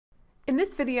In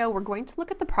this video, we're going to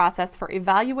look at the process for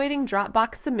evaluating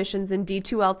Dropbox submissions in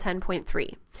D2L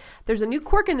 10.3. There's a new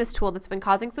quirk in this tool that's been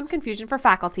causing some confusion for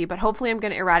faculty, but hopefully I'm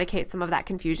going to eradicate some of that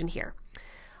confusion here.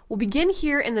 We'll begin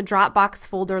here in the Dropbox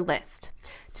folder list.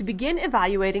 To begin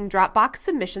evaluating Dropbox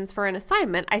submissions for an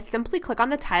assignment, I simply click on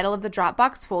the title of the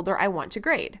Dropbox folder I want to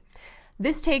grade.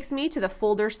 This takes me to the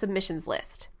folder submissions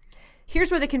list. Here's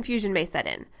where the confusion may set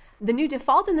in. The new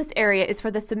default in this area is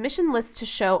for the submission list to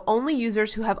show only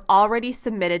users who have already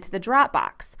submitted to the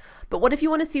Dropbox. But what if you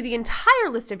want to see the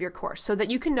entire list of your course so that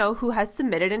you can know who has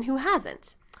submitted and who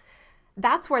hasn't?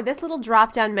 That's where this little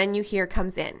drop-down menu here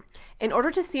comes in. In order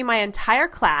to see my entire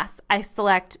class, I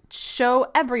select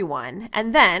Show Everyone,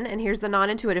 and then, and here's the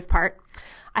non-intuitive part,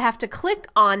 I have to click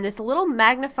on this little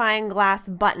magnifying glass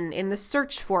button in the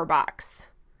Search For box.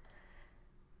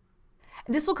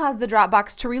 This will cause the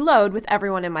Dropbox to reload with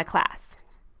everyone in my class.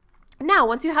 Now,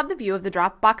 once you have the view of the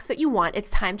Dropbox that you want, it's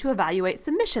time to evaluate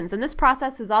submissions, and this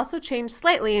process has also changed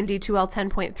slightly in D2L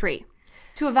 10.3.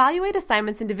 To evaluate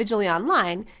assignments individually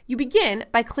online, you begin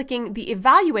by clicking the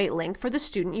Evaluate link for the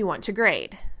student you want to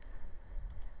grade.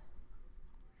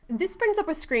 This brings up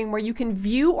a screen where you can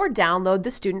view or download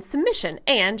the student's submission,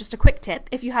 and just a quick tip,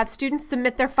 if you have students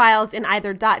submit their files in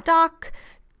either .doc,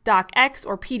 docx,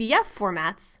 or PDF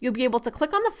formats, you'll be able to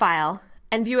click on the file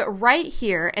and view it right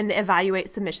here in the Evaluate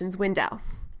Submissions window.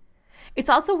 It's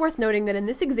also worth noting that in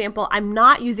this example, I'm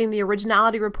not using the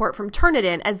originality report from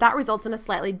Turnitin, as that results in a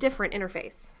slightly different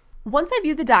interface. Once I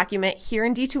view the document here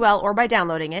in D2L or by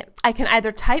downloading it, I can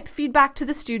either type feedback to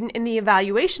the student in the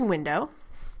evaluation window,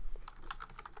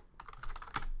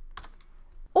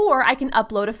 or I can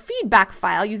upload a feedback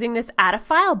file using this Add a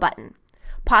File button.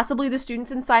 Possibly the student's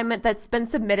assignment that's been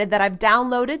submitted that I've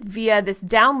downloaded via this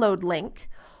download link,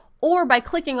 or by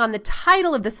clicking on the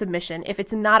title of the submission if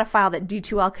it's not a file that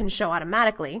D2L can show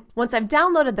automatically. Once I've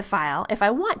downloaded the file, if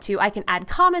I want to, I can add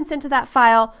comments into that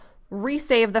file,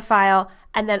 resave the file,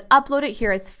 and then upload it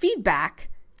here as feedback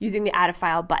using the Add a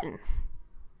File button.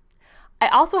 I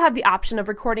also have the option of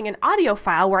recording an audio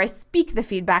file where I speak the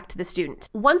feedback to the student.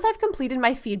 Once I've completed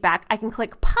my feedback, I can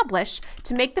click Publish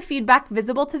to make the feedback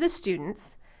visible to the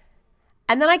students,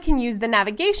 and then I can use the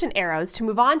navigation arrows to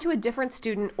move on to a different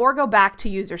student or go back to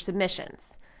user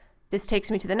submissions. This takes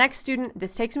me to the next student,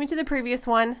 this takes me to the previous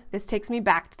one, this takes me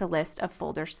back to the list of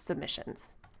folder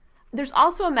submissions. There's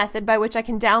also a method by which I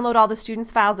can download all the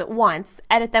students' files at once,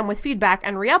 edit them with feedback,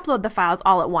 and re-upload the files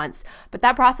all at once, but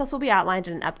that process will be outlined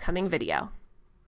in an upcoming video.